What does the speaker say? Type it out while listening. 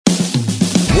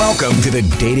Welcome to the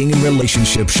Dating and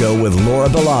Relationship Show with Laura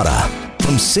Bilotta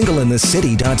from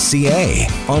singleinthecity.ca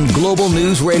on Global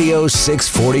News Radio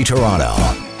 640 Toronto.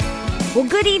 Well,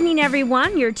 good evening,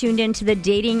 everyone. You're tuned in to the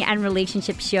Dating and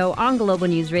Relationship Show on Global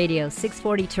News Radio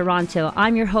 640 Toronto.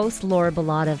 I'm your host, Laura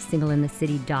Bilotta of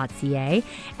singleinthecity.ca.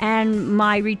 And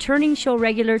my returning show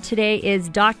regular today is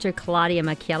Dr. Claudia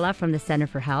Macchiella from the Center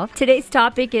for Health. Today's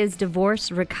topic is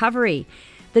divorce recovery.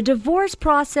 The divorce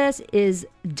process is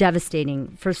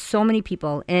devastating for so many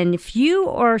people. And if you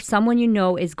or someone you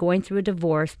know is going through a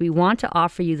divorce, we want to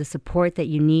offer you the support that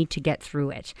you need to get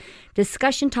through it.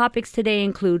 Discussion topics today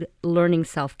include learning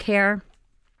self-care,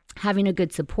 having a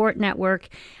good support network,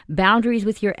 boundaries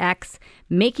with your ex,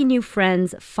 making new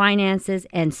friends, finances,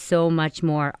 and so much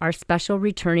more. Our special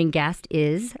returning guest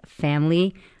is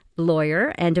family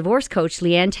lawyer and divorce coach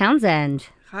Leanne Townsend.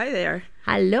 Hi there.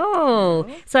 Hello.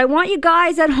 So I want you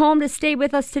guys at home to stay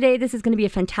with us today. This is going to be a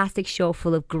fantastic show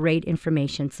full of great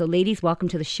information. So ladies, welcome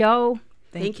to the show.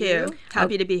 Thank you.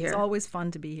 Happy to be here. It's always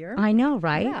fun to be here. I know,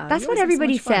 right? Yeah, that's what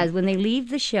everybody says when they leave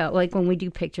the show. Like when we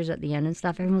do pictures at the end and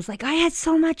stuff, everyone's like, I had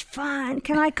so much fun.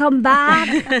 Can I come back?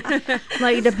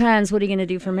 Like, it depends. What are you going to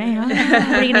do for me? Huh?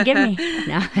 What are you going to give me?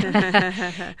 No.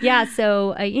 Yeah,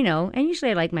 so, and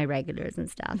usually I like my regulars and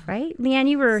stuff, right? Leanne,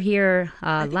 you were here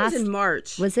I think it was in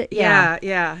March. Was it? Yeah.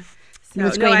 So, It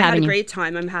was great I had having a you. great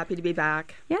time. I'm happy to be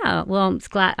back. Yeah, well,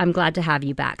 I'm glad to have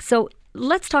you back. So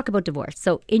let's talk about divorce.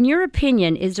 So in your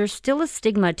opinion, is there still a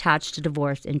stigma attached to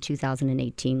divorce in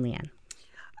 2018, Leanne?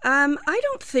 I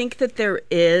don't think that there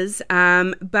is,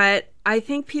 but I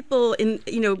think people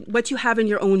what you have in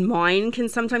your own mind can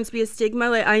sometimes be a stigma.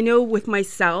 Like, I know with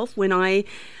myself, when I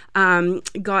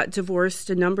got divorced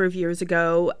a number of years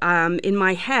ago, in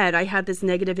my head, I had this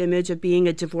negative image of being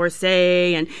a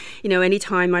divorcee. And,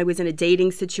 anytime I was in a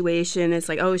dating situation, it's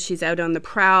like, oh, she's out on the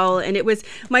prowl. And it was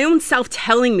my own self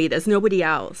telling me this, nobody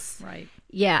else. Right.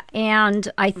 Yeah, and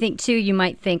I think too, you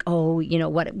might think, oh,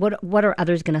 what are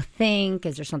others going to think?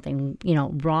 Is there something,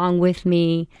 wrong with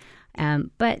me?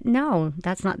 But no,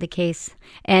 that's not the case.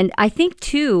 And I think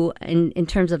too, in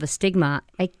terms of a stigma,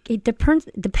 it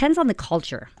depends on the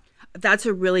culture. That's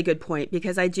a really good point,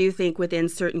 because I do think within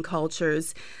certain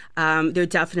cultures, there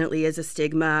definitely is a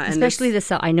stigma. Especially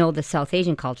I know the South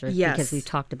Asian cultures, yes, because we've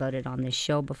talked about it on this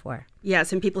show before.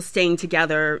 Yes, and people staying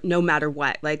together no matter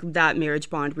what. Like, that marriage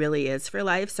bond really is for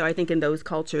life. So I think in those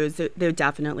cultures, there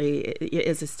definitely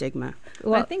is a stigma.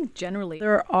 Well, I think generally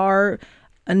there are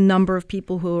a number of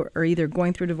people who are either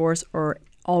going through divorce or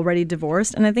already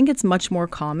divorced, and I think it's much more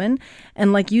common.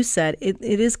 And like you said, it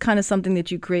is kind of something that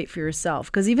you create for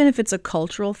yourself, because even if it's a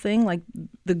cultural thing, like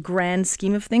the grand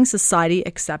scheme of things, society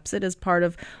accepts it as part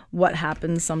of what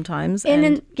happens sometimes. And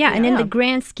in the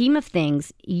grand scheme of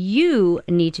things, you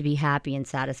need to be happy and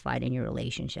satisfied in your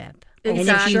relationship. Exactly. And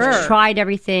if you've tried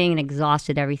everything and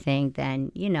exhausted everything,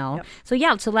 then Yep.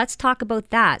 So let's talk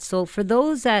about that. So for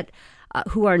those that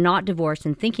who are not divorced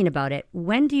and thinking about it,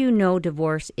 when do you know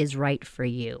divorce is right for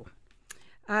you?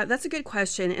 That's a good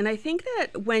question. And I think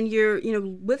that when you're,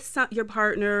 with your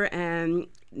partner and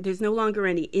there's no longer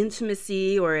any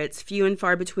intimacy, or it's few and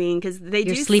far between, because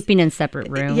you're sleeping in separate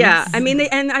rooms. Yeah. I mean,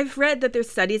 and I've read that there's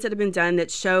studies that have been done that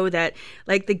show that,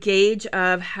 like, the gauge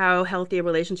of how healthy a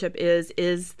relationship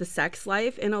is the sex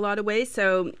life in a lot of ways.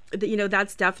 So,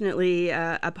 that's definitely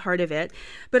a part of it.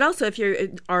 But also, if you're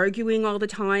arguing all the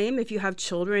time, if you have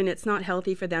children, it's not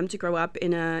healthy for them to grow up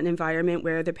in an environment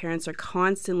where their parents are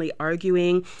constantly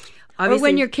arguing. Obviously, or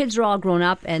when your kids are all grown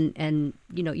up and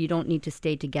you don't need to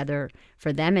stay together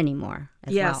for them anymore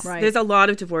as yes, well. Right. There's a lot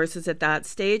of divorces at that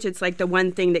stage. It's like the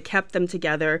one thing that kept them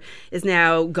together is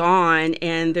now gone,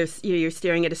 and you're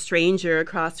staring at a stranger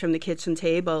across from the kitchen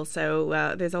table.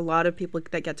 So there's a lot of people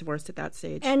that get divorced at that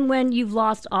stage. And when you've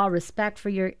lost all respect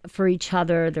for each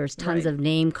other, there's tons of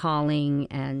name calling,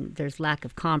 and there's lack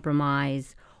of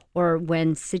compromise, or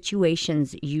when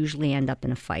situations usually end up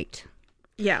in a fight.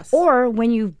 Yes. Or when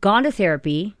you've gone to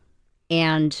therapy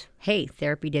and, hey,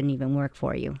 therapy didn't even work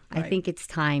for you. Right. I think it's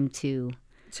time to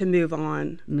move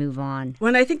on. Well,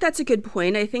 and I think that's a good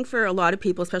point. I think for a lot of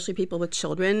people, especially people with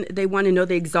children, they want to know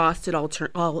they exhausted all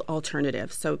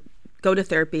alternatives. So go to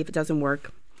therapy if it doesn't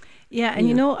work. Yeah,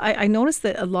 and I noticed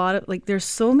that a lot of, there's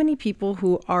so many people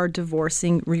who are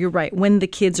divorcing, you're right, when the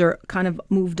kids are kind of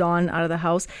moved on out of the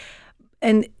house.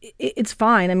 And it's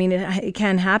fine. I mean, it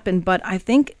can happen. But I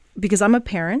think because I'm a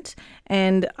parent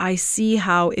and I see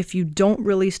how if you don't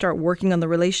really start working on the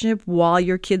relationship while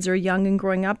your kids are young and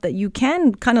growing up, that you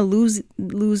can kind of lose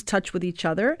touch with each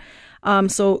other.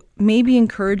 So maybe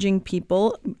encouraging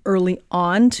people early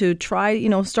on to try,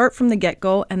 start from the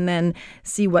get-go and then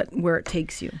see where it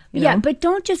takes you. Yeah, but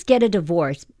don't just get a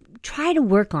divorce. Try to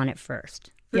work on it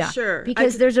first. For sure.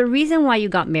 Because there's a reason why you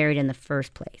got married in the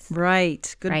first place.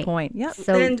 Right. Good point. Yeah.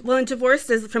 So, and divorce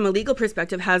from a legal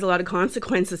perspective has a lot of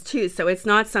consequences too. So it's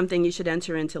not something you should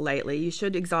enter into lightly. You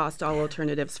should exhaust all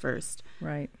alternatives first.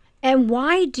 Right. And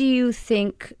why do you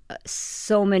think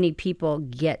so many people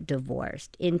get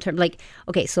divorced?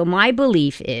 So my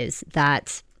belief is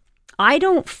that I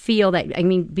don't feel that,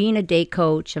 being a date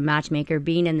coach, a matchmaker,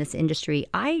 being in this industry,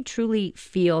 I truly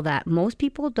feel that most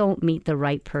people don't meet the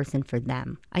right person for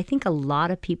them. I think a lot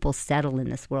of people settle in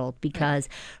this world because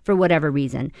for whatever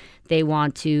reason, they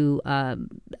want to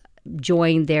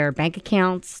join their bank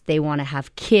accounts, they want to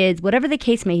have kids, whatever the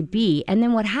case may be. And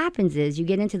then what happens is you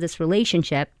get into this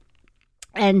relationship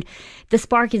and the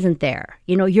spark isn't there.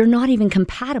 You're not even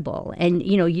compatible. And,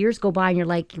 years go by and you're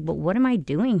like, well, what am I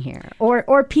doing here?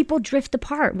 Or people drift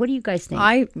apart. What do you guys think?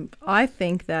 I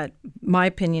think that my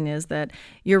opinion is that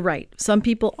you're right. Some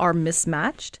people are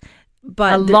mismatched.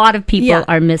 But a lot of people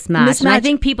are mismatched. And I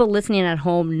think people listening at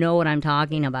home know what I'm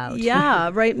talking about. Yeah,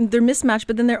 right. They're mismatched,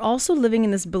 but then they're also living in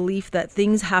this belief that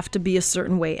things have to be a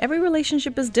certain way. Every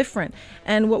relationship is different.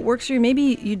 And what works for you,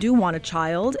 maybe you do want a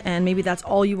child, and maybe that's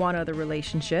all you want out of the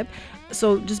relationship.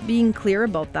 So just being clear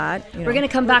about that. We're going to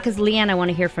come back because, Leanne, I want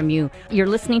to hear from you. You're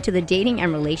listening to the Dating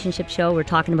and Relationship Show. We're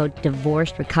talking about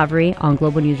divorce recovery on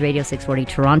Global News Radio 640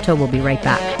 Toronto. We'll be right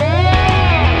back.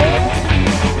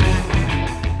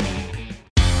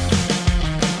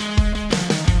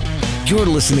 You're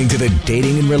listening to the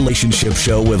Dating and Relationship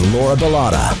Show with Laura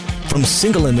Bilotta from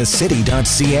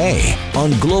singleinthecity.ca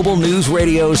on Global News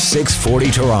Radio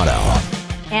 640 Toronto.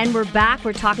 And we're back.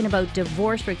 We're talking about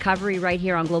divorce recovery right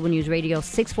here on Global News Radio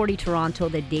 640 Toronto,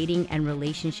 the Dating and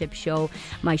Relationship Show.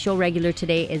 My show regular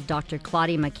today is Dr.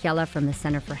 Claudia Macchiella from the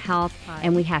Center for Health. Hi.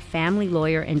 And we have family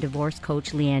lawyer and divorce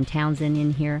coach Leanne Townsend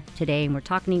in here today. And we're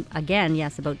talking again,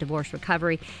 about divorce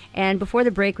recovery. And before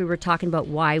the break, we were talking about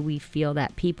why we feel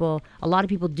that a lot of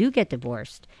people do get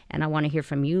divorced. And I want to hear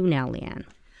from you now, Leanne.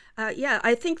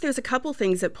 I think there's a couple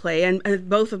things at play, and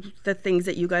both of the things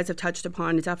that you guys have touched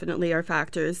upon definitely are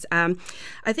factors. I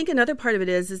think another part of it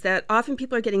is that often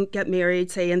people are get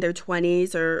married, say, in their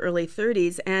 20s or early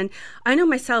 30s, and I know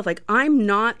myself, I'm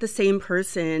not the same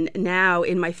person now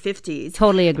in my 50s.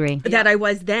 Totally agree. That I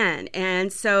was then.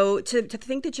 And so to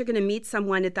think that you're going to meet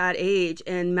someone at that age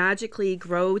and magically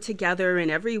grow together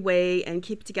in every way and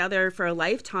keep together for a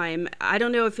lifetime, I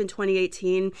don't know if in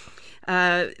 2018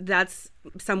 that's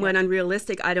somewhat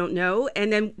unrealistic. I don't know.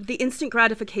 And then the instant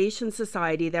gratification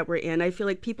society that we're in, I feel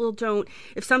like people don't,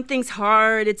 if something's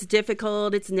hard, it's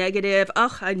difficult, it's negative,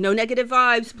 no negative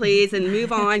vibes, please, and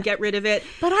move on, get rid of it.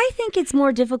 But I think it's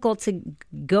more difficult to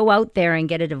go out there and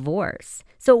get a divorce.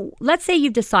 So let's say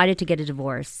you've decided to get a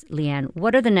divorce, Leanne.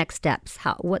 What are the next steps?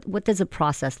 What does a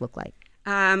process look like?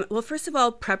 Well, first of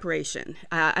all, preparation.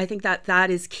 I think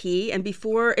that is key. And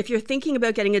if you're thinking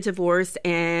about getting a divorce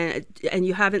and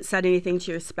you haven't said anything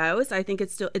to your spouse, I think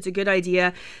it's a good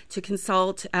idea to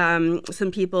consult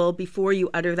some people before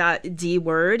you utter that D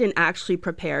word and actually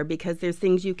prepare, because there's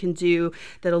things you can do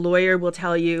that a lawyer will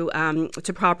tell you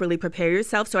to properly prepare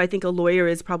yourself. So I think a lawyer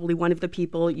is probably one of the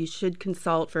people you should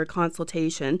consult for a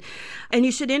consultation, and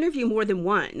you should interview more than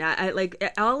one.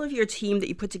 Like all of your team that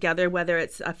you put together, whether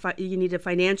it's you need a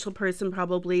financial person,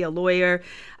 probably a lawyer,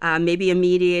 maybe a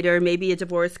mediator, maybe a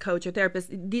divorce coach or therapist.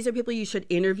 These are people you should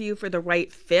interview for the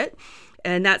right fit.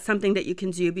 And that's something that you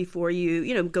can do before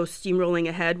you go steamrolling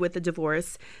ahead with the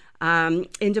divorce. And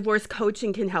divorce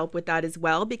coaching can help with that as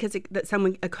well, because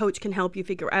a coach can help you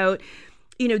figure out,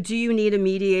 do you need a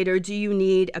mediator? Do you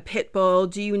need a pit bull?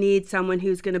 Do you need someone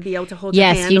who's going to be able to hold your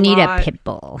hand? Yes, you need a pit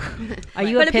bull. Are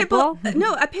you a pit bull?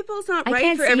 No, a pit bull's not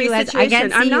right for every situation. I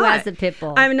can't see you as a pit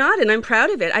bull. I'm not, and I'm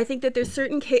proud of it. I think that there's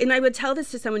certain cases, and I would tell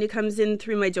this to someone who comes in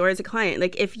through my door as a client.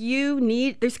 Like,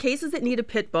 there's cases that need a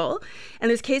pit bull, and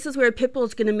there's cases where a pit bull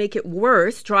is going to make it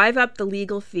worse, drive up the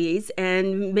legal fees,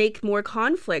 and make more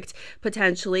conflict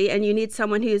potentially. And you need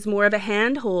someone who's more of a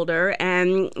hand holder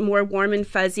and more warm and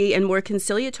fuzzy and more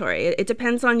conciliatory. It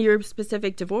depends on your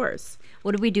specific divorce.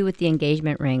 What do we do with the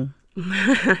engagement ring?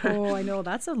 Oh, I know.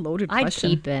 That's a loaded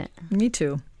question. I'd keep it. Me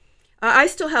too. I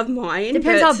still have mine.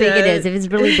 Depends how big it is. If it's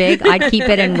really big, I'd keep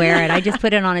it and wear it. I just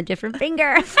put it on a different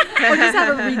finger. Or just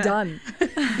have it redone.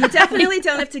 You definitely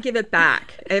don't have to give it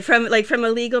back. From a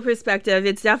legal perspective,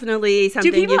 it's definitely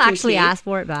something. Do people you can actually keep. ask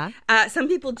for it back? Some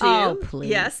people do. Oh, please.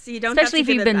 Yes, you don't. Especially have to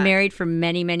if give you've it been back. married for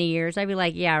many, many years. I'd be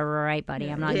like, yeah, right, buddy.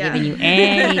 I'm not giving you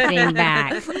anything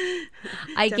back.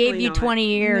 I gave you not. 20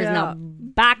 years. Yeah. Now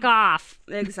back off.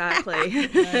 Exactly.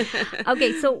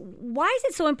 Okay, so why is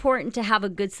it so important to have a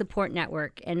good support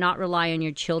network and not rely on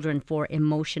your children for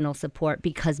emotional support?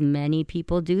 Because many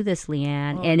people do this,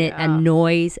 Leanne, and it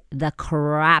annoys the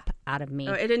crap out of me.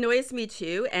 Oh, it annoys me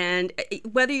too. And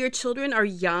whether your children are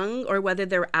young or whether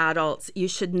they're adults, you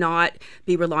should not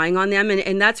be relying on them.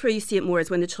 And that's where you see it more, is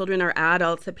when the children are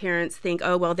adults, the parents think,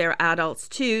 oh, well, they're adults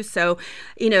too, so,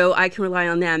 I can rely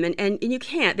on them. And you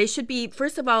can't. They should be,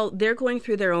 first of all, they're going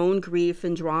through their own grief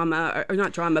and drama, or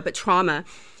not drama, but trauma.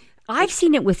 I've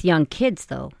seen it with young kids,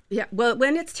 though. Yeah, well,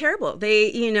 when it's terrible,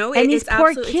 they, and these it's poor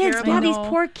absolutely kids, terrible. yeah, these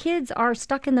poor kids are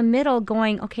stuck in the middle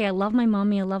going, okay, I love my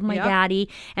mommy, I love my daddy,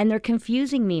 and they're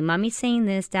confusing me. Mommy's saying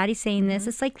this, daddy's saying this.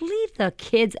 It's like, leave the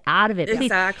kids out of it. Please.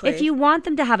 Exactly. If you want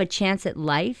them to have a chance at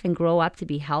life and grow up to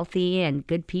be healthy and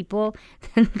good people,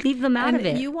 then leave them out of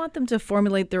it. You want them to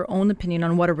formulate their own opinion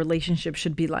on what a relationship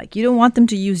should be like. You don't want them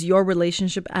to use your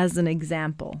relationship as an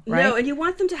example, right? No, and you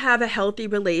want them to have a healthy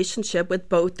relationship with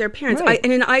both their parents. Right.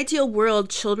 In an ideal world,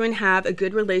 children have a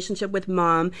good relationship with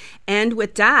mom and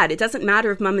with dad. It doesn't matter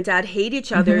if mom and dad hate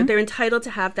each other. They're entitled to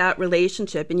have that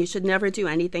relationship, and you should never do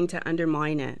anything to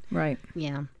undermine it. Right.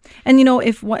 Yeah. And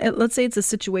if let's say it's a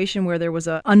situation where there was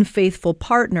an unfaithful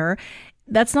partner,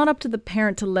 that's not up to the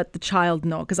parent to let the child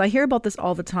know, because I hear about this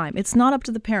all the time. It's not up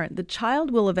to the parent. The child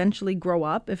will eventually grow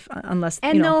up unless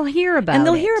They'll hear about it. And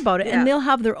they'll hear about it, Yeah. and they'll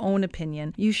have their own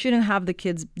opinion. You shouldn't have the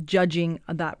kids judging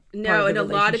that. No, part of and the a lot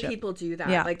of relationship. people do that.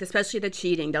 Yeah. Like, especially the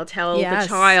cheating. They'll tell Yes. the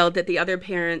child that the other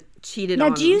parent cheated Now,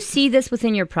 on do you them. see this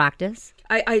within your practice?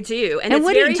 I do. And And it's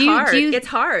what do you very do? hard. Do you- It's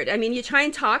hard. I mean, you try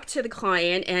and talk to the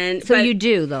client, and So but you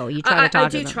do, though. You try to talk I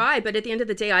to do them. try, but at the end of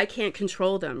the day, I can't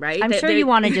control them, right? I'm They- sure they- you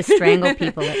want to just strangle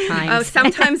people at times. Oh,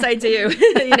 sometimes I do.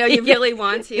 You really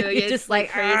want to. You're It's just like,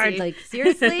 crazy. like,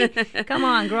 seriously? Come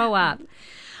on, grow up.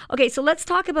 Okay, so let's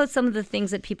talk about some of the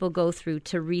things that people go through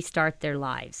to restart their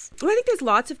lives. Well, I think there's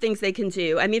lots of things they can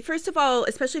do. I mean, first of all,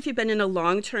 especially if you've been in a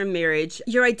long-term marriage,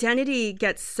 your identity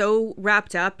gets so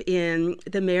wrapped up in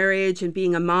the marriage and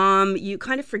being a mom, you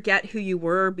kind of forget who you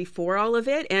were before all of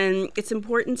it. And it's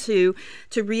important to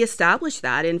reestablish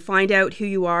that and find out who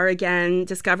you are again,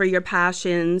 discover your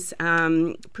passions,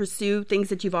 pursue things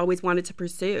that you've always wanted to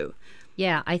pursue.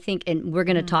 Yeah, I think, and we're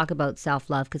going to talk about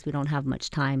self-love because we don't have much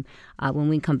time when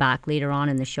we come back later on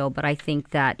in the show. But I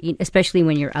think that, especially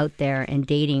when you're out there and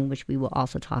dating, which we will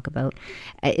also talk about,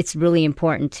 it's really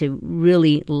important to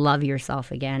really love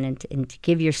yourself again and to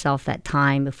give yourself that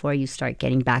time before you start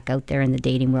getting back out there in the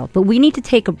dating world. But we need to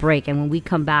take a break, and when we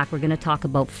come back, we're going to talk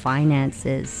about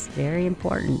finances. Very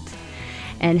important.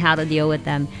 And how to deal with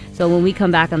them. So when we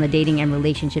come back on the Dating and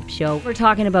Relationship Show, we're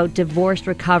talking about divorce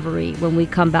recovery when we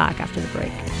come back after the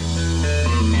break.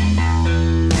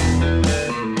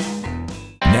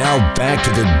 Now back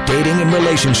to the Dating and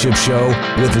Relationship Show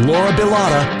with Laura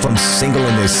Bilotta from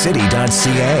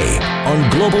singleinthecity.ca on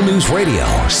Global News Radio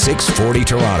 640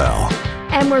 Toronto.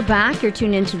 And we're back. You're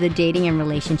tuned into the Dating and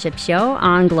Relationship Show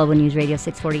on Global News Radio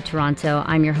 640 Toronto.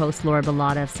 I'm your host, Laura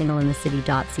Bilotta of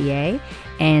singleinthecity.ca.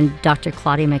 And Dr.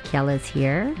 Claudia McKell is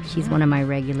here. She's one of my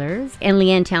regulars. And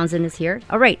Leanne Townsend is here.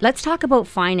 All right, let's talk about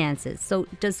finances. So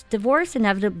does divorce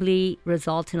inevitably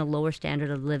result in a lower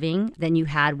standard of living than you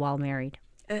had while married?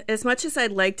 As much as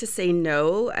I'd like to say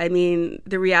no, I mean,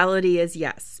 the reality is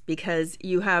yes, because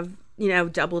you have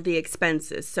double the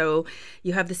expenses. So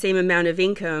you have the same amount of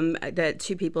income that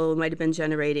two people might have been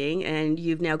generating, and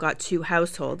you've now got two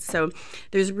households. So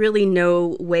there's really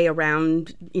no way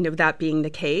around, that being the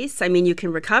case. I mean, you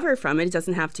can recover from it. It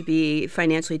doesn't have to be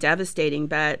financially devastating,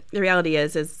 but the reality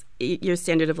is your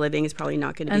standard of living is probably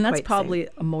not going to be quite the same. And that's probably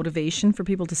a motivation for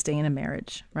people to stay in a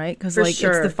marriage, right? Because For it's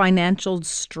sure. the financial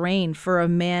strain for a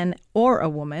man or a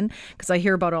woman. Because I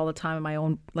hear about it all the time in my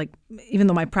own, even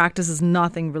though my practice is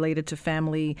nothing related to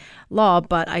family law,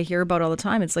 but I hear about it all the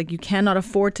time. It's like you cannot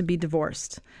afford to be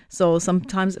divorced. So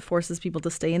sometimes it forces people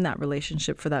to stay in that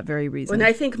relationship for that very reason. And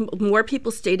I think more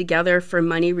people stay together for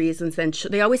money reasons than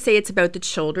they always say it's about the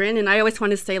children. And I always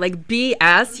want to say,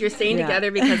 BS, you're staying together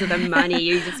because of the money.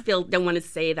 You just don't want to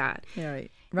say that. Yeah,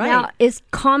 right. Now, is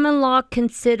common law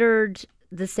considered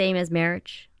the same as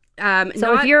marriage?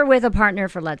 So if you're with a partner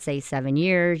for, let's say, 7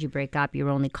 years, you break up, you're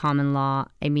only common law.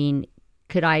 I mean,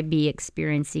 could I be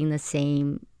experiencing the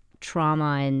same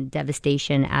trauma and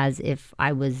devastation as if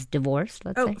I was divorced,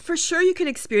 let's say? For sure you could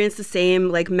experience the same,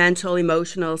 like mental,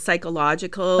 emotional,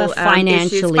 psychological but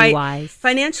financially issues. wise?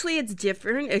 Financially, it's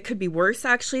different. It could be worse,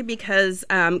 actually, because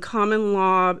common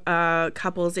law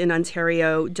couples in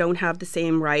Ontario don't have the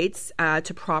same rights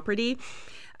to property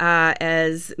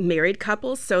as married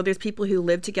couples. So there's people who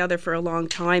live together for a long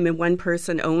time and one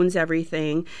person owns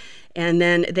everything. And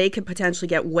then they could potentially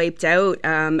get wiped out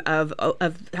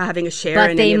of having a share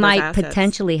in any of those assets. But they might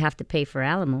potentially have to pay for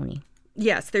alimony.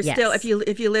 Yes, there's still, if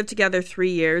you live together 3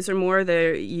 years or more,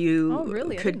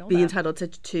 you could be entitled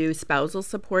to spousal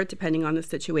support depending on the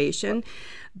situation.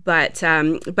 But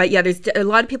yeah, there's a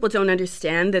lot of people don't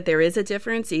understand that there is a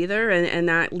difference either, and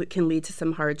that can lead to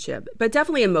some hardship. But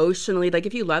definitely emotionally, like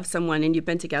if you love someone and you've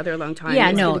been together a long time.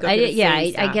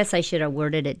 I guess I should have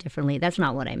worded it differently. That's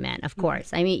not what I meant, of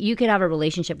course. I mean, you could have a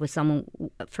relationship with someone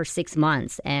for 6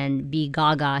 months and be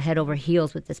gaga, head over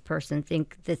heels with this person,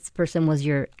 think this person was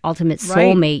your ultimate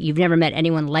soulmate. You've never met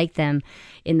anyone like them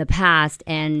in the past,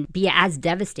 and be as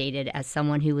devastated as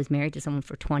someone who was married to someone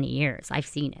for 20 years. I've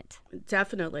seen it.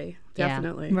 Definitely.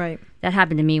 Right. That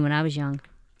happened to me when I was young.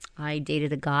 I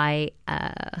dated a guy.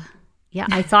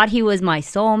 I thought he was my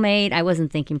soulmate. I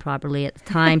wasn't thinking properly at the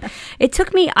time. It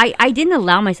took me, I didn't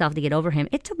allow myself to get over him.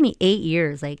 It took me 8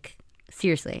 years, like,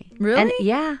 seriously. Really? And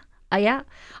yeah.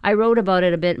 I wrote about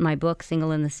it a bit in my book,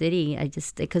 Single in the City.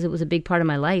 Because it was a big part of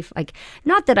my life. Like,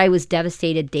 not that I was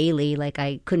devastated daily, like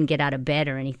I couldn't get out of bed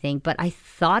or anything, but I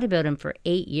thought about him for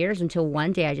 8 years until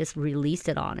one day I just released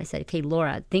it all. And I said, okay,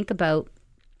 Laura, think about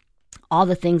all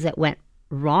the things that went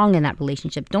wrong in that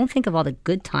relationship. Don't think of all the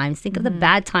good times. Think of the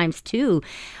bad times too.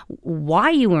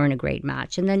 Why you weren't a great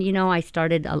match. And then, I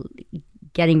started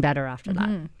getting better after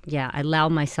that. Yeah, I allowed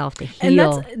myself to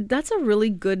heal. And that's a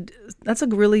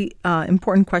really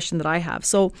important question that I have.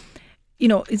 So,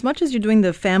 as much as you're doing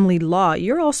the family law,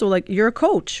 you're also you're a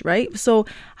coach, right? So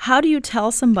how do you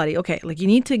tell somebody, okay, you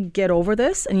need to get over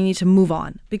this and you need to move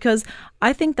on? Because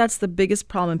I think that's the biggest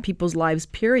problem in people's lives,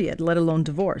 period, let alone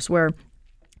divorce, where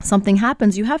something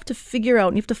happens, you have to figure out,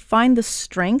 and you have to find the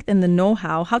strength and the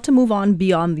know-how to move on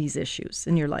beyond these issues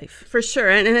in your life. For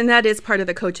sure, and that is part of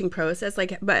the coaching process.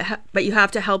 But you have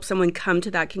to help someone come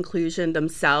to that conclusion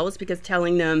themselves, because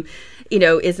telling them,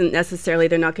 isn't necessarily,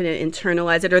 they're not going to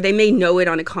internalize it, or they may know it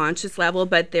on a conscious level,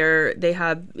 but they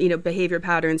have behavior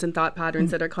patterns and thought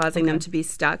patterns that are causing them to be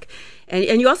stuck.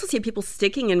 And you also see people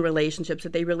sticking in relationships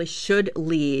that they really should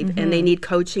leave, and they need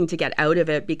coaching to get out of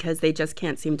it because they just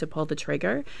can't seem to pull the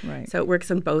trigger. Right. So it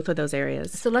works in both of those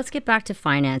areas. So let's get back to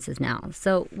finances now.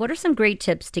 So what are some great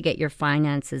tips to get your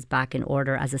finances back in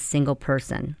order as a single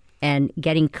person and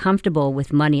getting comfortable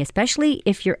with money, especially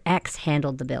if your ex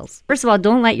handled the bills? First of all,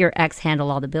 don't let your ex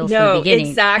handle all the bills from the beginning.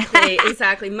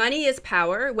 Exactly. Money is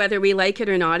power. Whether we like it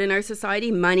or not in our society,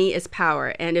 money is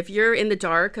power. And if you're in the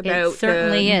dark about it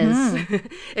certainly is.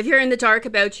 If you're in the dark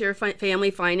about your family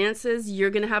finances,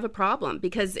 you're going to have a problem,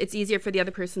 because it's easier for the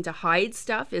other person to hide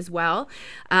stuff as well.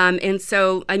 And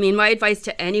so, my advice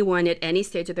to anyone at any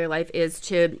stage of their life is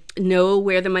to know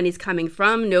where the money's coming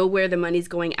from, know where the money's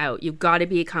going out. You've got to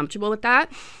be comfortable with that.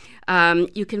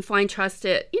 You can find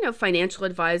trusted, financial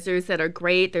advisors that are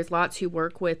great. There's lots who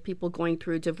work with people going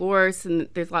through divorce, and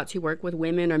there's lots who work with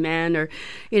women or men, or,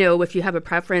 if you have a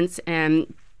preference.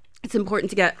 And it's important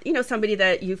to get, somebody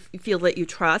that you feel that you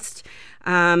trust.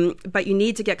 But you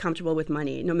need to get comfortable with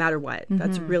money no matter what.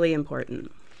 That's really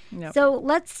important. Yep. So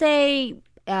let's say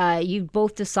you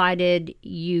both decided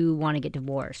you want to get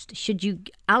divorced. Should you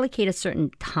allocate a certain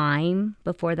time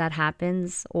before that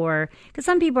happens? Or because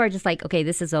some people are just like, okay,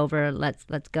 this is over. Let's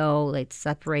go. Let's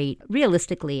separate.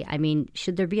 Realistically,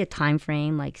 should there be a time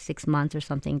frame, like 6 months or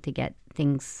something, to get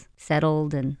things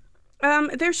settled? And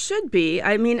there should be.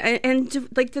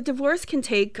 The divorce can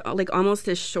take almost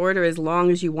as short or as long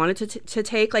as you want it to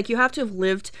take. You have to have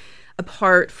lived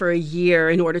apart for a year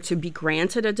in order to be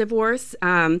granted a divorce.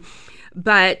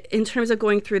 But in terms of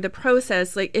going through the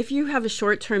process, if you have a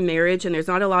short-term marriage and there's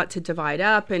not a lot to divide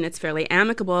up and it's fairly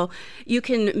amicable, you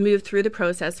can move through the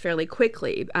process fairly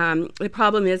quickly. The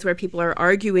problem is where people are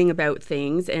arguing about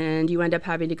things and you end up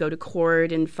having to go to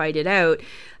court and fight it out.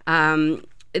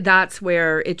 That's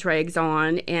where it drags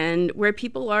on, and where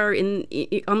people are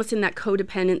almost in that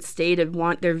codependent state of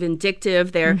they're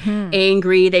vindictive, they're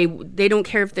angry, they don't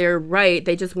care if they're right,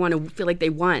 they just want to feel like they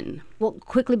won. Well,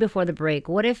 quickly before the break,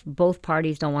 what if both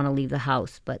parties don't want to leave the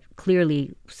house, but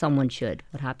clearly someone should?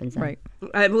 What happens then? Right.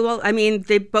 Well, I mean,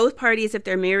 both parties, if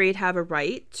they're married, have a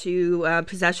right to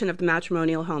possession of the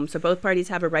matrimonial home. So both parties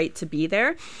have a right to be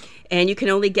there. And you can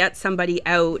only get somebody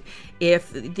out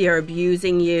if they're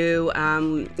abusing you.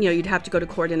 You'd have to go to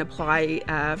court and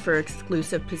apply for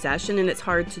exclusive possession, and it's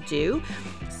hard to do.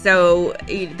 So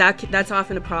that's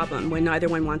often a problem when neither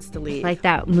one wants to leave. Like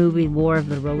that movie War of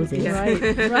the Roses.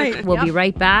 Yeah. Right. We'll be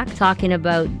right back talking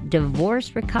about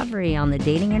divorce recovery on the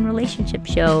Dating and Relationship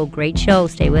Show. Great show.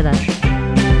 Stay with us.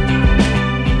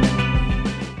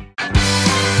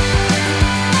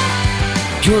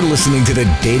 You're listening to the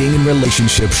Dating and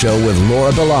Relationship Show with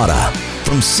Laura Bilotta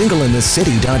from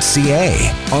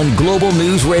singleinthecity.ca on Global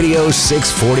News Radio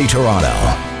 640 Toronto.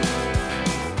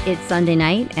 It's Sunday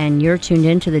night, and you're tuned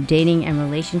in to the Dating and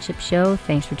Relationship Show.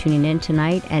 Thanks for tuning in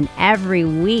tonight. And every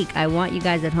week, I want you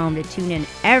guys at home to tune in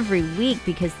every week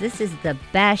because this is the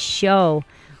best show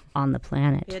on the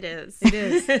planet. It is. It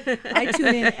is. I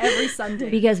tune in every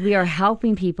Sunday. Because we are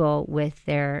helping people with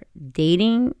their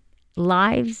dating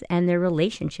lives and their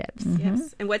relationships.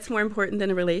 Yes. And what's more important than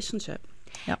a relationship?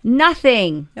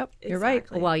 Nothing. Yep, you're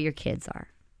Exactly. right. Well, your kids are.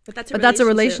 But That's a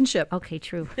relationship. Okay,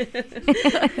 true.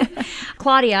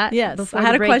 Claudia, Yes, before I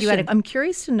had the a break, question. you had I'm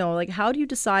curious to know, how do you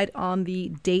decide on the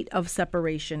date of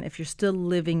separation if you're still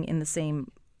living in the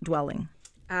same dwelling?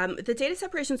 The date of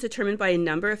separation is determined by a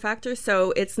number of factors.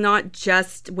 So it's not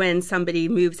just when somebody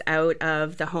moves out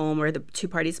of the home or the two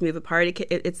parties move apart.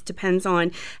 It depends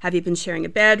on, have you been sharing a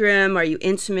bedroom? Are you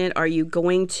intimate? Are you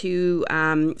going to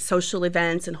social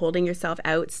events and holding yourself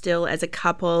out still as a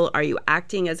couple? Are you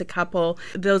acting as a couple?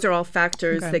 Those are all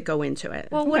factors that go into it.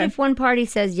 Well, what if one party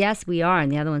says, yes, we are, and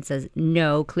the other one says,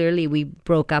 no, clearly we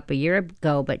broke up a year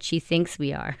ago, but she thinks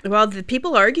we are? Well, the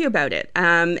people argue about it.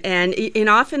 And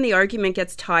often the argument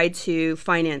gets tied to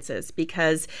finances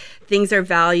because things are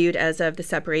valued as of the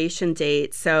separation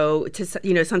date. So,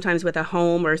 sometimes with a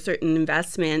home or a certain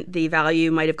investment, the value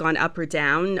might have gone up or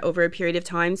down over a period of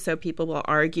time. So people will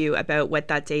argue about what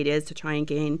that date is to try and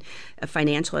gain a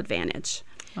financial advantage.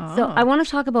 So I want to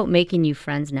talk about making new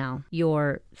friends now.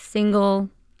 You're single,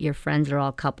 your friends are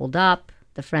all coupled up,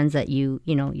 the friends that you're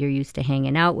used to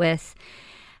hanging out with.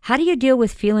 How do you deal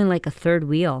with feeling like a third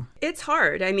wheel? It's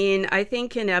hard. I mean, I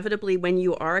think inevitably when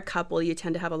you are a couple, you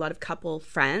tend to have a lot of couple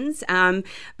friends.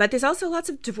 But there's also lots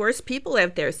of divorced people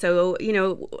out there. So,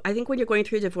 I think when you're going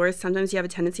through a divorce, sometimes you have a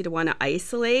tendency to want to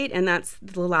isolate, and that's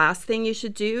the last thing you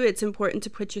should do. It's important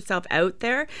to put yourself out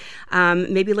there.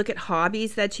 Maybe look at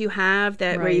hobbies that you have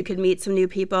where you could meet some new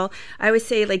people. I always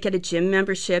say, get a gym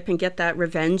membership and get that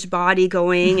revenge body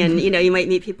going. And, you might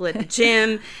meet people at the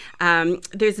gym.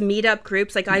 There's meetup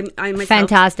groups. I myself.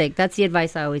 Fantastic. That's the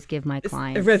advice I always give my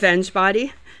clients. Revenge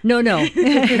body? No, not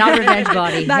revenge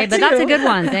body. Hey, but that's a good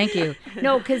one. Thank you.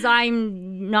 No, because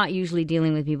I'm not usually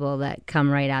dealing with people that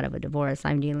come right out of a divorce.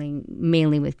 I'm dealing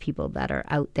mainly with people that are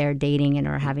out there dating and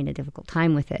are having a difficult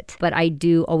time with it. But I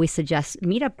do always suggest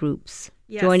meetup groups.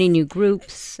 Yes. Joining new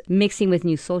groups, mixing with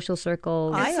new social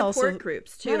circles. And support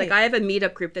groups too. Right. I have a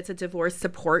meetup group that's a divorce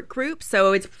support group.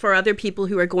 So it's for other people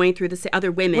who are going through this, other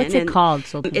women. What's it called?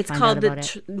 So it's called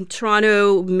the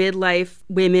Toronto Midlife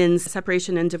Women's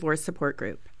Separation and Divorce Support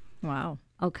Group. Wow.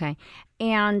 Okay.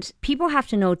 And people have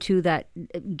to know too that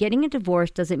getting a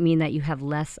divorce doesn't mean that you have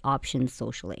less options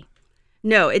socially.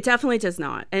 No, it definitely does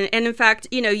not. And in fact,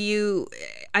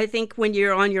 I think when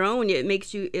you're on your own,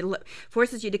 it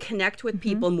forces you to connect with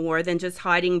people more than just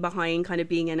hiding behind kind of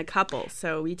being in a couple.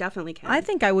 So you definitely can. I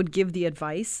think I would give the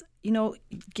advice,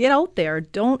 get out there.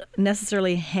 Don't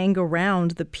necessarily hang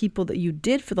around the people that you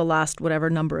did for the last whatever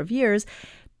number of years.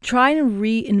 Try and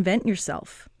reinvent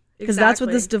yourself. Because that's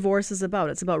what this divorce is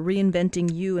about. It's about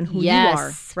reinventing you and who you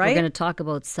are, right? We're going to talk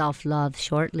about self-love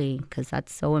shortly because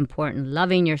that's so important,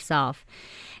 loving yourself.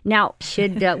 Now,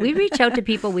 should we reach out to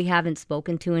people we haven't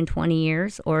spoken to in 20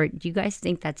 years, or do you guys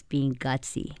think that's being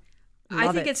gutsy? I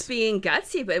think it's being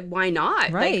gutsy, but why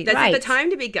not? Right. That's the time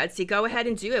to be gutsy. Go ahead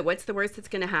and do it. What's the worst that's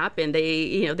going to happen?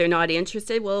 They're not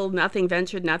interested. Well, nothing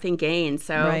ventured, nothing gained.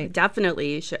 So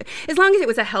definitely you should. As long as it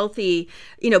was a healthy,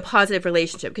 positive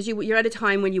relationship, because you're at a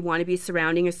time when you want to be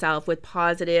surrounding yourself with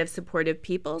positive, supportive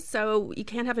people. So you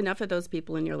can't have enough of those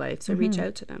people in your life. So reach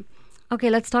out to them. Okay,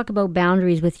 let's talk about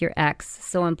boundaries with your ex.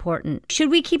 So important. Should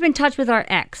we keep in touch with our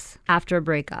ex after a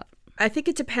breakup? I think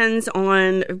it depends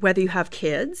on whether you have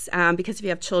kids, because if you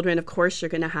have children, of course, you're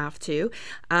going to have to.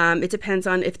 It depends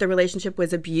on if the relationship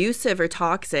was abusive or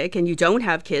toxic and you don't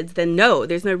have kids, then no,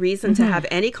 there's no reason to have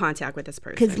any contact with this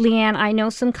person. Because, Leanne, I know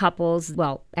some couples,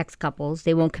 ex-couples,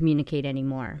 they won't communicate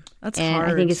anymore. That's hard.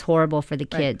 And I think it's horrible for the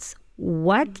kids.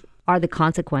 What are the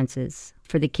consequences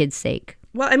for the kids' sake?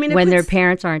 Well, I mean, when their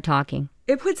parents aren't talking.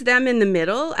 It puts them in the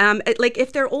middle. Like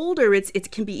if they're older,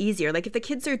 it can be easier. Like if the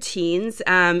kids are teens,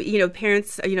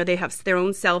 parents, they have their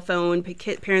own cell phone.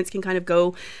 Parents can kind of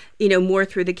go, more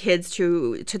through the kids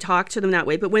to talk to them that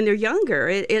way. But when they're younger,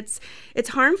 it's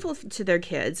harmful to their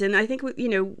kids. And I think,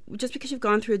 just because you've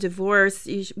gone through a divorce,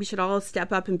 we should all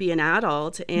step up and be an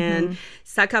adult and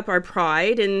suck up our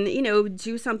pride and,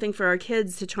 do something for our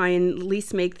kids to try and at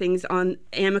least make things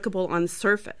amicable on the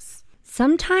surface.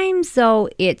 Sometimes, though,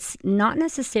 it's not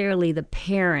necessarily the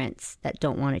parents that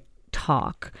don't want to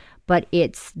talk, but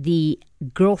it's the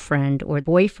girlfriend or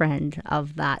boyfriend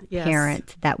of that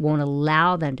parent that won't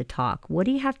allow them to talk. What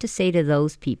do you have to say to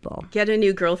those people? Get a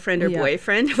new girlfriend or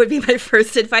boyfriend would be my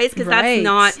first advice, because that's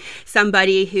not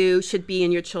somebody who should be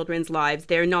in your children's lives.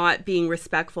 They're not being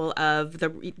respectful of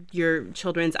your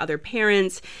children's other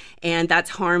parents, and that's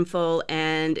harmful,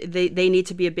 and they need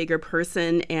to be a bigger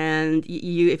person. And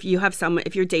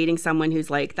if you're dating someone who's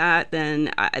like that,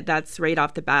 then that's right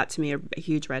off the bat to me a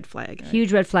huge red flag.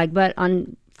 Huge red flag, but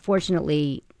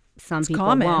unfortunately, some people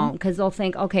won't, because they'll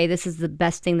think, okay, this is the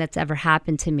best thing that's ever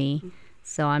happened to me,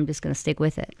 so I'm just going to stick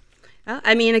with it.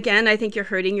 I mean, again, I think you're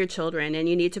hurting your children, and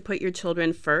you need to put your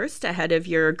children first ahead of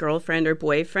your girlfriend or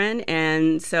boyfriend.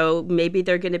 And so maybe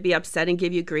they're going to be upset and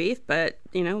give you grief, but,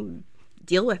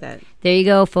 deal with it. There you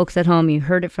go, folks at home. You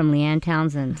heard it from Leanne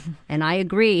Townsend, and I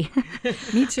agree.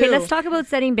 Me too. Okay, let's talk about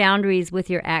setting boundaries with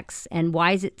your ex, and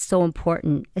why is it so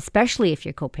important, especially if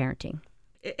you're co-parenting?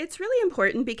 It's really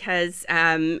important because,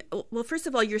 first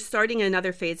of all, you're starting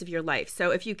another phase of your life. So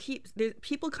if you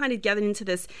people kind of get into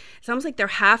this, it's almost like they're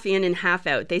half in and half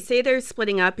out. They say they're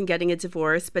splitting up and getting a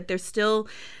divorce, but they're still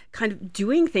kind of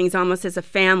doing things almost as a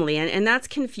family. And that's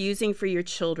confusing for your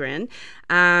children.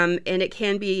 And it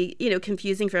can be,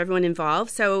 confusing for everyone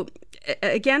involved. So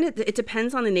again, it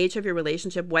depends on the nature of your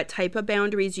relationship, what type of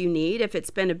boundaries you need. If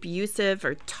it's been abusive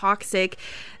or toxic,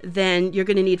 then you're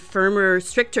going to need firmer,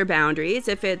 stricter boundaries.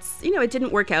 If it's, it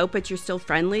didn't work out, but you're still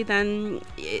friendly, then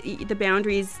the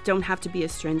boundaries don't have to be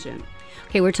as stringent.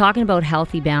 Okay, we're talking about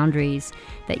healthy boundaries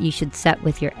that you should set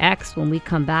with your ex. When we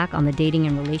come back on the Dating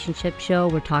and Relationship Show,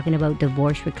 we're talking about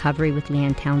divorce recovery with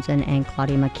Leanne Townsend and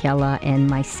Claudia Macchiella, and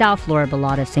myself, Laura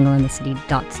Bilotta of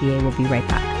singleinthecity.ca. We'll be right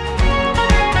back.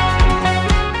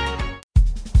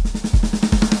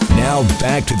 Now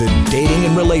back to the Dating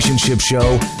and Relationship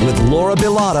Show with Laura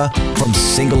Bilotta from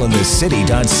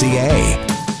singleinthecity.ca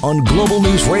on Global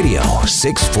News Radio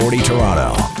 640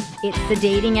 Toronto. It's the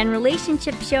Dating and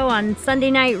Relationship Show on Sunday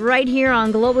night right here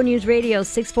on Global News Radio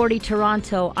 640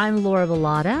 Toronto. I'm Laura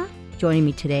Bilotta. Joining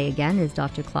me today again is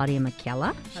Dr. Claudia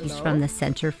Macchiella. She's from the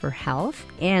Center for Health.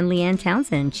 And Leanne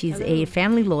Townsend. She's a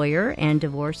family lawyer and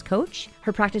divorce coach.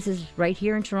 Her practice is right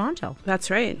here in Toronto.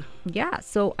 That's right. Yeah.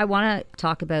 So I want to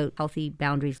talk about healthy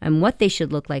boundaries and what they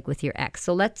should look like with your ex.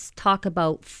 So let's talk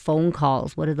about phone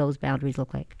calls. What do those boundaries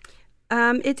look like?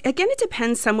 It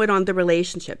depends somewhat on the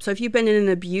relationship. So if you've been in an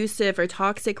abusive or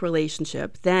toxic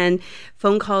relationship, then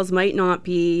phone calls might not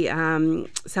be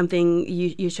something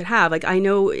you should have. Like I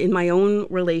know in my own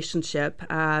relationship,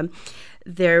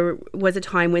 there was a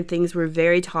time when things were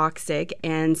very toxic,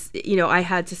 and I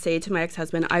had to say to my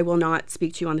ex-husband, I will not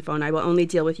speak to you on the phone. I will only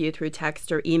deal with you through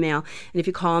text or email, and if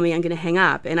you call me, I'm going to hang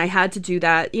up. And I had to do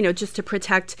that, just to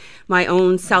protect my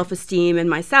own self-esteem and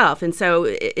myself. And so,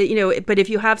 but if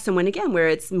you have someone, again, where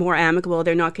it's more amicable,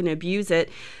 they're not going to abuse it,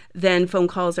 then phone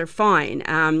calls are fine.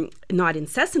 Not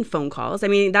incessant phone calls. I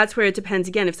mean, that's where it depends.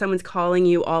 Again, if someone's calling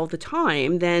you all the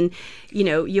time, then,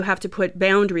 you have to put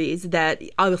boundaries that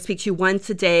I will speak to you once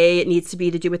a day. It needs to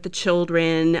be to do with the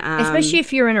children. Especially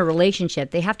if you're in a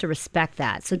relationship, they have to respect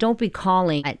that. So don't be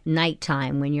calling at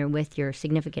nighttime when you're with your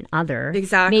significant other.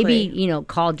 Exactly. Maybe,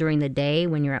 call during the day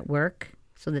when you're at work,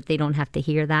 so that they don't have to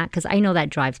hear that, because I know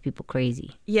that drives people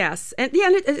crazy. Yes. And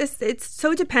it's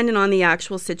so dependent on the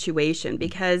actual situation,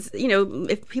 because,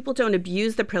 if people don't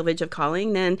abuse the privilege of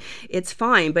calling, then it's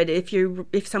fine. But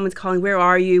if someone's calling, where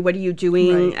are you? What are you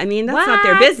doing? Right. I mean, that's not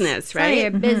their business, right? It's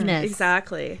not your business.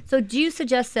 Exactly. So do you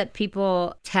suggest that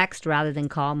people text rather than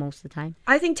call most of the time?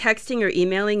 I think texting or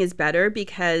emailing is better,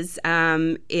 because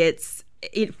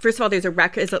first of all, there's a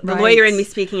record, the lawyer in me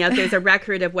speaking out, there's a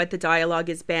record of what the dialogue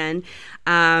has been.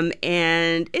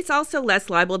 And it's also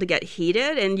less liable to get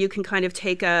heated, and you can kind of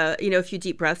take a few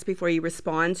deep breaths before you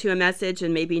respond to a message,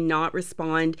 and maybe not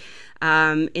respond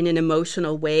in an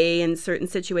emotional way in certain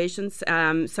situations.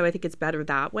 So I think it's better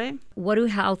that way. What do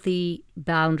healthy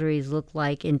boundaries look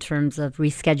like in terms of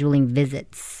rescheduling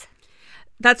visits?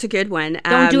 That's a good one.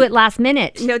 Don't do it last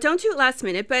minute. No, don't do it last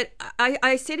minute. But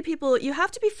I say to people, you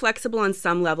have to be flexible on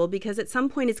some level, because at some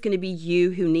point it's going to be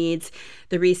you who needs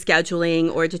the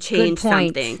rescheduling or to change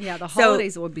something. Yeah, the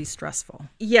holidays would be stressful.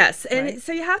 Yes. And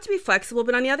so you have to be flexible.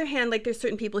 But on the other hand, like, there's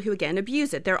certain people who, again,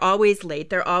 abuse it. They're always late.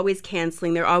 They're always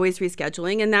canceling. They're always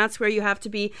rescheduling. And that's where you have to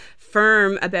be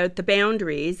firm about the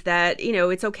boundaries that, you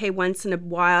know, it's okay once in a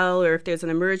while, or if there's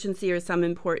an emergency or some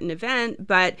important event,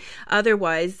 but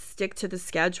otherwise stick to the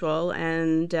schedule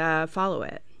and follow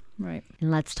it. Right. And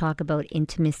let's talk about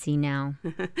intimacy now.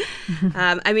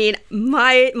 I mean,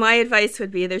 my advice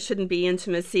would be there shouldn't be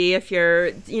intimacy if you're,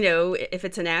 you know, if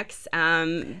it's an ex,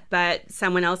 but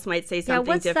someone else might say something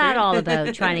what's different. that all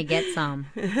about, trying to get some?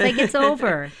 It's like, it's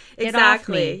over. Get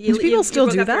Exactly. off me. Do people still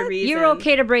broke do up for a that? reason. You're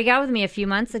okay to break out with me a few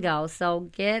months ago, so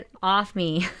get off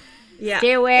me. Yeah,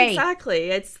 Stay away. Exactly.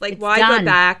 It's like, It's why done. go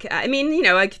back? I mean, you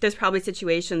know, like, there's probably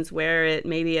situations where it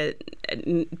maybe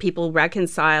people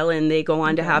reconcile and they go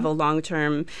on to have a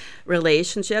long-term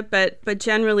relationship, but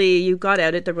generally you got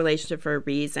out of the relationship for a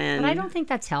reason. But I don't think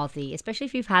that's healthy, especially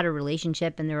if you've had a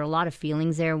relationship and there are a lot of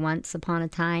feelings there once upon a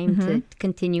time to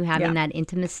continue having that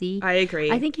intimacy. I agree.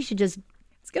 I think you should just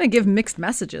It's going to give mixed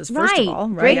messages, first of all,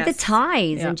 right? break the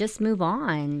ties and just move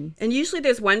on. And usually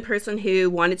there's one person who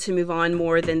wanted to move on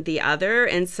more than the other.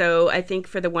 And so I think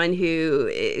for the one who,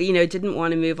 you know, didn't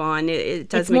want to move on, it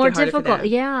does It's make more it harder difficult. for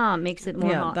them. Yeah, it makes it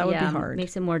more Yeah, that would be hard.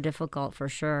 Makes it more difficult for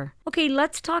sure. Okay,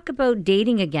 let's talk about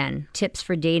dating again. Tips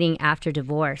for dating after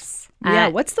divorce. Yeah,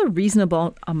 what's the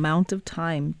reasonable amount of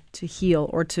time to heal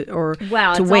or to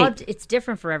wait? It's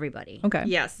different for everybody. Okay.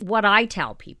 Yes. What I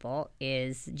tell people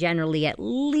is generally at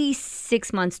least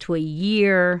 6 months to a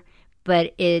year,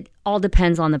 but it all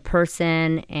depends on the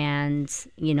person, and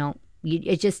you know,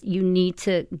 you need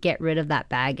to get rid of that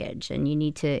baggage, and you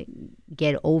need to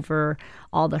get over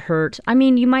all the hurt. I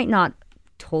mean, you might not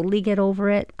totally get over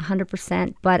it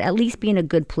 100%, but at least be in a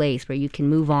good place where you can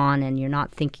move on and you're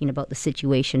not thinking about the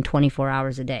situation 24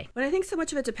 hours a day. But I think so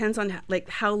much of it depends on like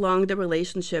how long the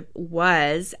relationship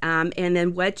was, and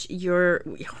then what your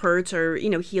hurt or,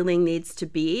 you know, healing needs to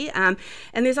be. And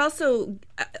there's also,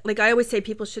 like I always say,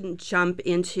 people shouldn't jump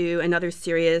into another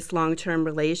serious long-term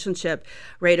relationship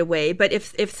right away. But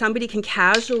if somebody can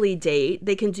casually date,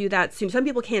 they can do that soon. Some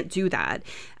people can't do that,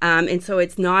 and so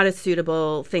it's not a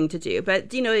suitable thing to do. But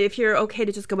you know, if you're okay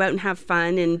to just go out and have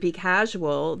fun and be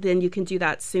casual, then you can do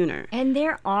that sooner. And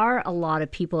there are a lot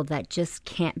of people that just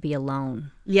can't be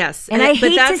alone. Yes, And I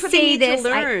hate that's to what they say need this, to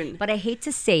learn. but I hate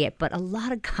to say it, but a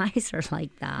lot of guys are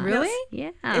like that. Really?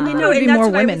 Yeah. And you There know, would and be that's more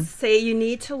what I women. would say. You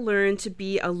need to learn to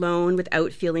be alone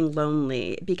without feeling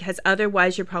lonely, because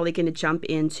otherwise you're probably going to jump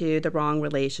into the wrong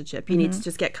relationship. You need to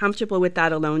just get comfortable with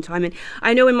that alone time. And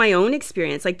I know in my own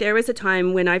experience, like there was a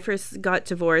time when I first got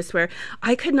divorced where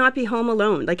I could not be home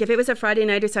alone. Like if it was a Friday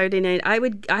night or Saturday night,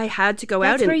 I had to go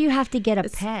out. That's where you have to get a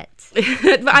pet.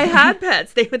 I had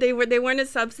pets. They weren't a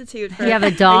substitute for. You have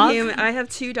a dog? I have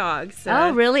 2 dogs.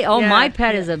 Oh, really? Oh, yeah. my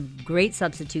pet is a great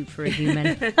substitute for a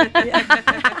human.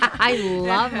 I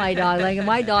love my dog. Like,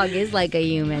 my dog is like a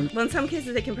human. Well, in some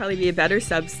cases, they can probably be a better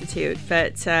substitute.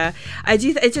 But I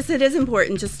do. It is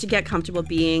important just to get comfortable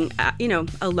being,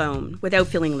 alone without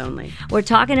feeling lonely. We're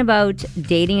talking about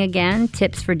dating again,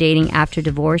 tips for dating after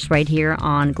divorce, right here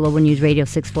on Global News Radio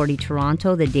 640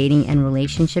 Toronto, the Dating and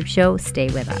Relationship Show. Stay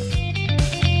with us.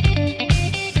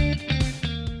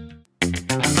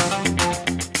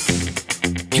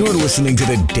 You're listening to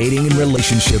the Dating and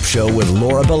Relationship Show with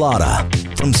Laura Bilotta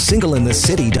from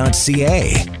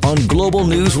singleinthecity.ca on Global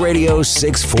News Radio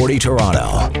 640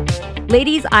 Toronto.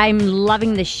 Ladies, I'm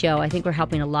loving this show. I think we're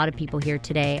helping a lot of people here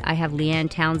today. I have Leanne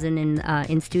Townsend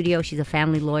in studio. She's a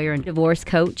family lawyer and divorce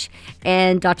coach.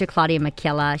 And Dr. Claudia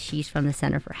McKilla, she's from the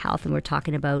Center for Health. And we're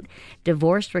talking about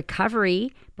divorce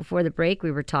recovery. Before the break,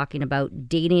 we were talking about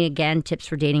dating again, tips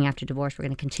for dating after divorce. We're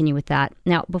going to continue with that.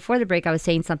 Now, before the break, I was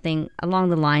saying something along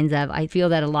the lines of, I feel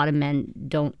that a lot of men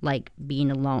don't like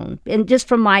being alone. And just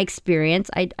from my experience,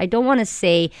 I don't want to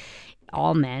say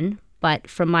all men, but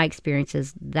from my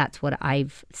experiences, that's what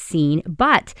I've seen.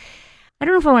 But I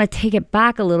don't know if I want to take it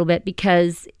back a little bit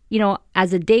because, you know,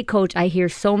 as a date coach, I hear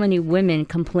so many women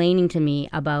complaining to me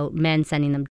about men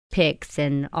sending them pics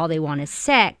and all they want is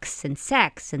sex and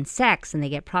sex and sex, and they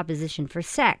get propositioned for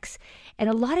sex. And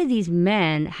a lot of these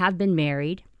men have been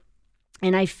married,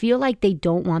 and I feel like they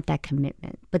don't want that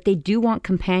commitment, but they do want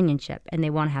companionship and they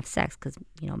want to have sex because,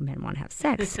 you know, men want to have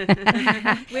sex.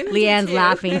 Leanne's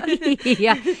laughing.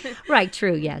 Yeah. Right.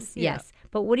 True. Yes. Yeah. Yes.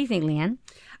 But what do you think, Leanne?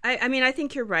 I mean, I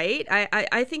think you're right.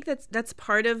 I think that's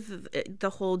part of the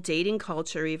whole dating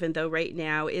culture, even though right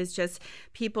now is just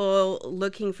people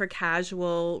looking for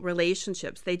casual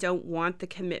relationships. They don't want the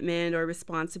commitment or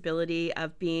responsibility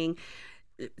of being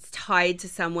tied to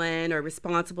someone or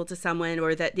responsible to someone,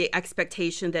 or that the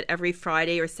expectation that every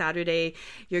Friday or Saturday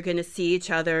you're going to see each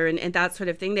other and that sort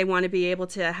of thing. They want to be able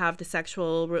to have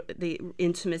the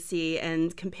intimacy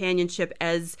and companionship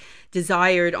as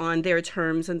desired on their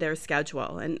terms and their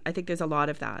schedule. And I think there's a lot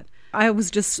of that. I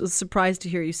was just surprised to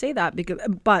hear you say that,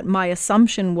 but my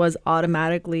assumption was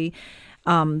automatically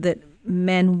that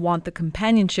men want the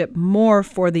companionship more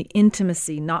for the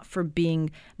intimacy, not for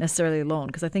being necessarily alone.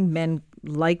 Because I think men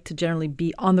like to generally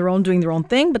be on their own, doing their own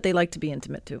thing, but they like to be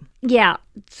intimate too. Yeah.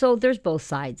 So there's both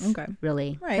sides,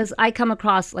 really. Right. Because I come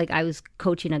across, like, I was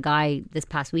coaching a guy this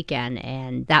past weekend,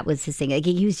 and that was his thing. Like,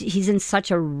 he's in such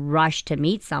a rush to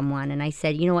meet someone. And I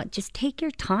said, you know what, just take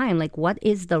your time. Like, what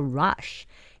is the rush?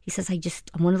 He says,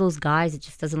 I'm one of those guys that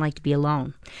just doesn't like to be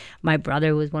alone. My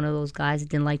brother was one of those guys that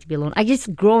didn't like to be alone.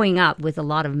 Growing up with a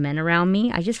lot of men around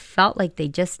me, I just felt like they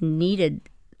just needed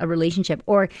a relationship.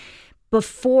 Or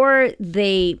before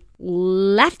they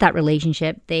left that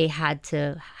relationship, they had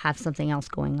to have something else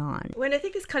going on. Well, I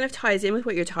think this kind of ties in with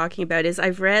what you're talking about is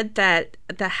I've read that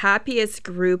the happiest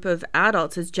group of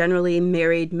adults is generally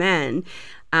married men.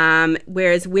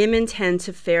 Whereas women tend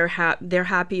to they're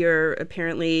happier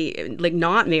apparently like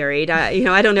not married.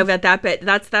 I don't know about that, but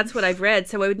that's what I've read.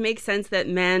 So it would make sense that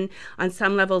men on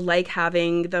some level like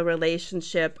having the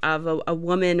relationship of a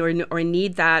woman or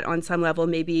need that on some level,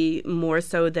 maybe more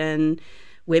so than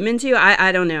women do.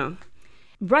 I don't know.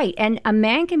 Right. And a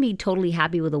man can be totally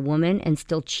happy with a woman and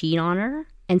still cheat on her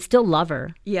and still love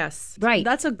her. Yes. Right.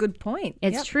 That's a good point.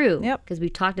 It's true. Yep. Because we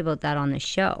talked about that on the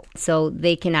show. So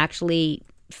they can actually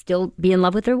still be in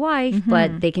love with their wife,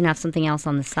 but they can have something else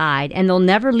on the side, and they'll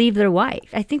never leave their wife.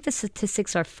 I think the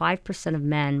statistics are 5% of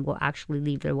men will actually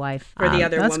leave their wife for the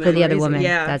other woman. For the other woman.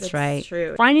 Yeah, that's right.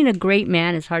 True. Finding a great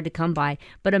man is hard to come by,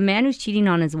 but a man who's cheating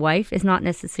on his wife is not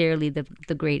necessarily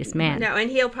the greatest man. No,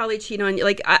 and he'll probably cheat on you.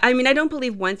 Like, I mean, I don't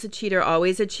believe once a cheater,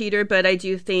 always a cheater, but I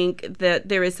do think that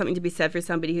there is something to be said for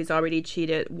somebody who's already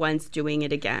cheated once doing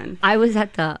it again. I was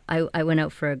at I went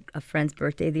out for a friend's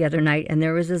birthday the other night, and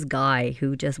there was this guy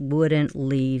who just wouldn't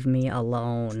leave me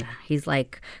alone. He's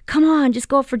like, come on, just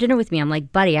go out for dinner with me. I'm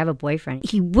like, buddy, I have a boyfriend.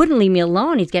 He wouldn't leave me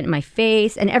alone. He's getting in my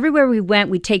face. And everywhere we went,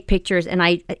 we'd take pictures.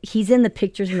 And he's in the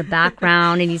pictures in the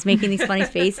background and he's making these funny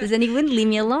faces and he wouldn't leave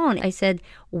me alone. I said,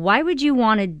 why would you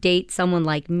want to date someone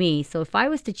like me? So if I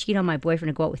was to cheat on my boyfriend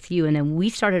and go out with you and then we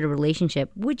started a relationship,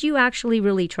 would you actually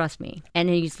really trust me? And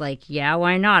he's like, yeah,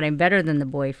 why not? I'm better than the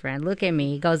boyfriend. Look at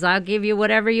me. He goes, I'll give you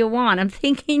whatever you want. I'm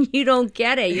thinking you don't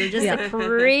get it. You're just a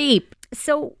creep.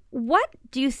 So what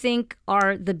do you think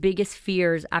are the biggest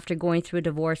fears after going through a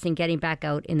divorce and getting back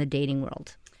out in the dating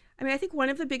world? I mean, I think one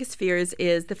of the biggest fears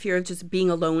is the fear of just being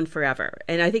alone forever.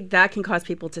 And I think that can cause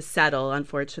people to settle,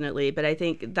 unfortunately. But I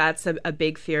think that's a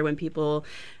big fear when people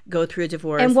go through a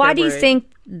divorce. And why do you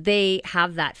think they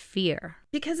have that fear?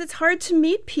 Because it's hard to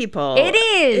meet people. It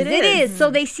is. So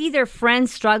they see their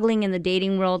friends struggling in the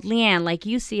dating world. Leanne, like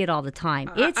you see it all the time.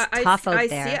 It's tough out there. I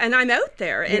see it, and I'm out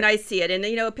there, and I see it. And,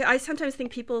 I sometimes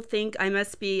think people think I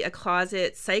must be a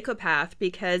closet psychopath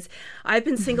because I've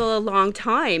been single a long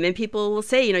time. And people will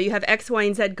say, you have X, Y,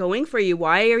 and Z going for you.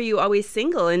 Why are you always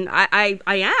single? And I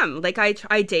am. Like,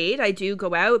 I date. I do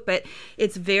go out. But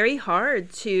it's very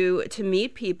hard to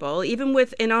meet people. Even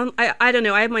with, I don't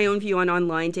know, I have my own view on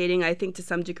online dating. I think to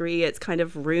some degree it's kind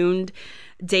of ruined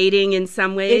dating in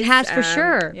some ways. It has for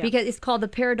sure, because it's called the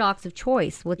paradox of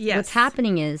choice. What's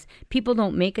happening is people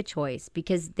don't make a choice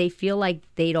because they feel like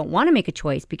they don't want to make a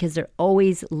choice because they're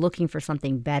always looking for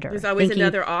something better. There's always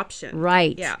another option.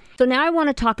 Right. Yeah. So now I want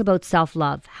to talk about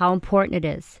self-love, how important it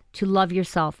is to love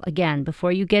yourself again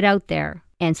before you get out there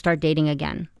and start dating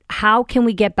again. How can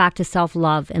we get back to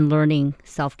self-love and learning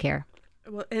self-care?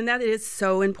 Well, and that is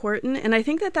so important. And I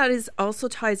think that is also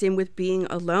ties in with being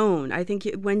alone. I think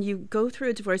when you go through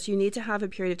a divorce, you need to have a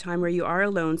period of time where you are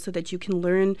alone so that you can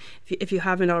learn, if you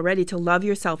haven't already, to love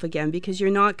yourself again, because you're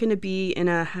not going to be in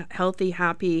a healthy,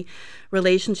 happy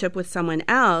relationship with someone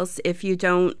else if you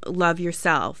don't love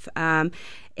yourself.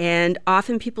 And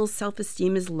often people's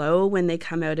self-esteem is low when they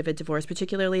come out of a divorce,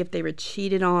 particularly if they were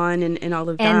cheated on and all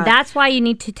of that. And that's why you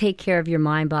need to take care of your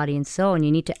mind, body, and soul. And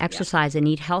you need to exercise and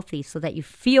eat healthy so that you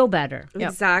feel better.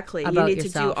 Exactly. About you need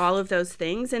yourself. to do all of those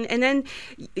things. And then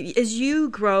as you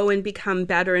grow and become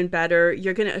better and better,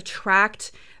 you're going to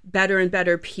attract better and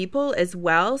better people as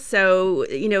well. So,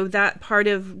 that part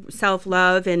of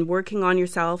self-love and working on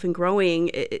yourself and growing,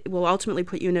 it will ultimately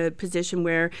put you in a position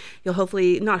where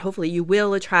you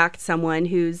will attract someone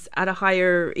who's at a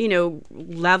higher,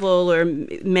 level or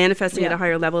manifesting at a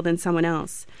higher level than someone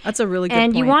else. That's a really good point.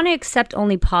 And you want to accept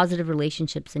only positive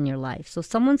relationships in your life. So if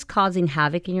someone's causing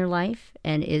havoc in your life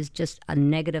and is just a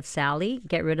negative Sally,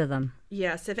 get rid of them.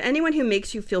 Yes, if anyone who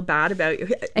makes you feel bad about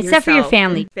except for your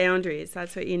family. Boundaries,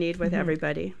 that's what you need with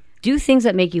everybody. Do things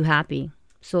that make you happy.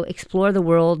 So explore the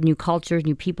world, new cultures,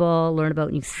 new people, learn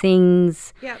about new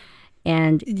things. Yeah.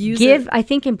 And I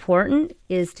think important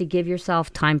is to give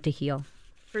yourself time to heal.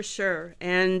 For sure.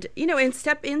 And, and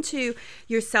step into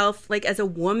yourself like as a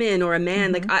woman or a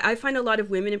man. Like I find a lot of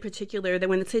women in particular that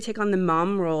when they take on the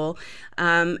mom role,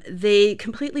 they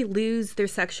completely lose their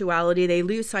sexuality. They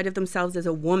lose sight of themselves as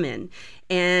a woman.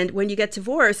 And when you get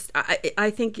divorced, I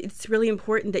think it's really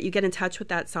important that you get in touch with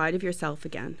that side of yourself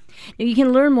again. Now, you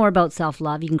can learn more about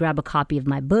self-love. You can grab a copy of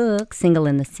my book, Single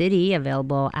in the City,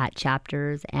 available at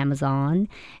Chapters, Amazon.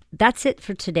 That's it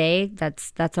for today.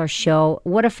 That's our show.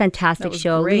 What a fantastic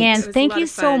show. Great. Leanne, thank you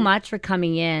so much for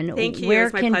coming in. Thank you. Where It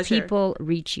was my can pleasure. people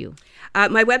reach you?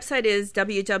 My website is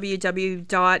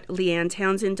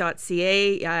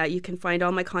www.leannetownsend.ca. You can find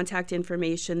all my contact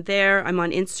information there. I'm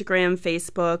on Instagram,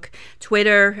 Facebook,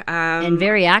 Twitter. And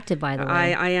very active, by the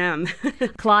way. I am.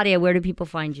 Claudia, where do people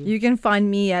find you? You can find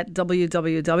me at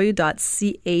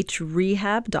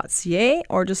www.chrehab.ca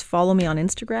or just follow me on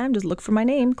Instagram. Just look for my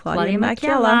name, Claudia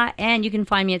Macchiella. And you can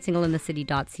find me at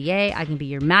singleinthecity.ca. I can be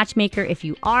your matchmaker if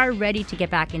you are ready to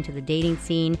get back into the dating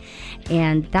scene.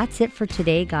 And that's it for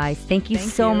today, guys. Thank you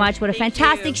so much. What a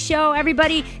fantastic show,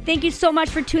 everybody. Thank you so much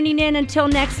for tuning in. Until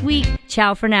next week,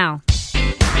 ciao for now.